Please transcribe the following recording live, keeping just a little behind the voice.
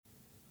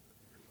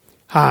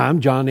Hi,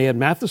 I'm John Ed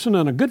Matheson,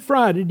 and a good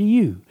Friday to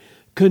you.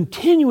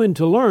 Continuing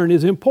to learn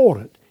is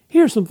important.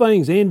 Here's some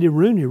things Andy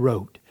Rooney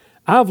wrote.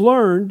 I've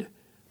learned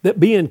that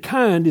being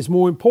kind is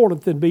more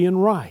important than being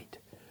right.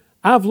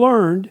 I've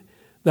learned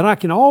that I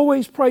can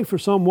always pray for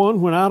someone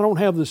when I don't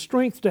have the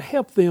strength to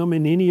help them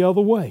in any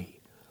other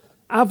way.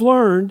 I've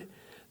learned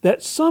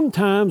that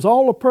sometimes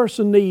all a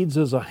person needs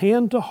is a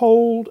hand to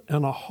hold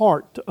and a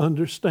heart to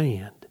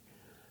understand.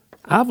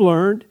 I've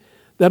learned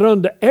that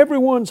under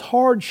everyone's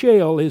hard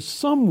shell is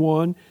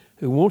someone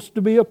who wants to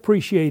be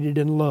appreciated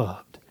and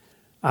loved.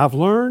 I've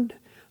learned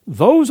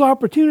those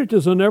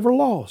opportunities are never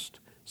lost.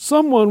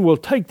 Someone will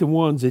take the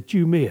ones that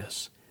you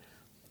miss.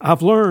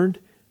 I've learned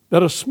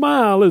that a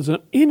smile is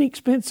an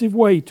inexpensive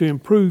way to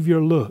improve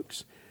your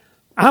looks.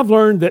 I've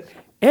learned that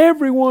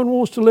everyone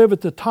wants to live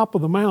at the top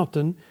of the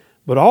mountain,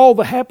 but all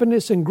the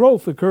happiness and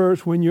growth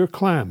occurs when you're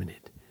climbing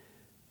it.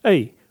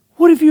 Hey,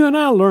 what if you and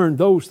I learned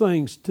those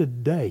things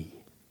today?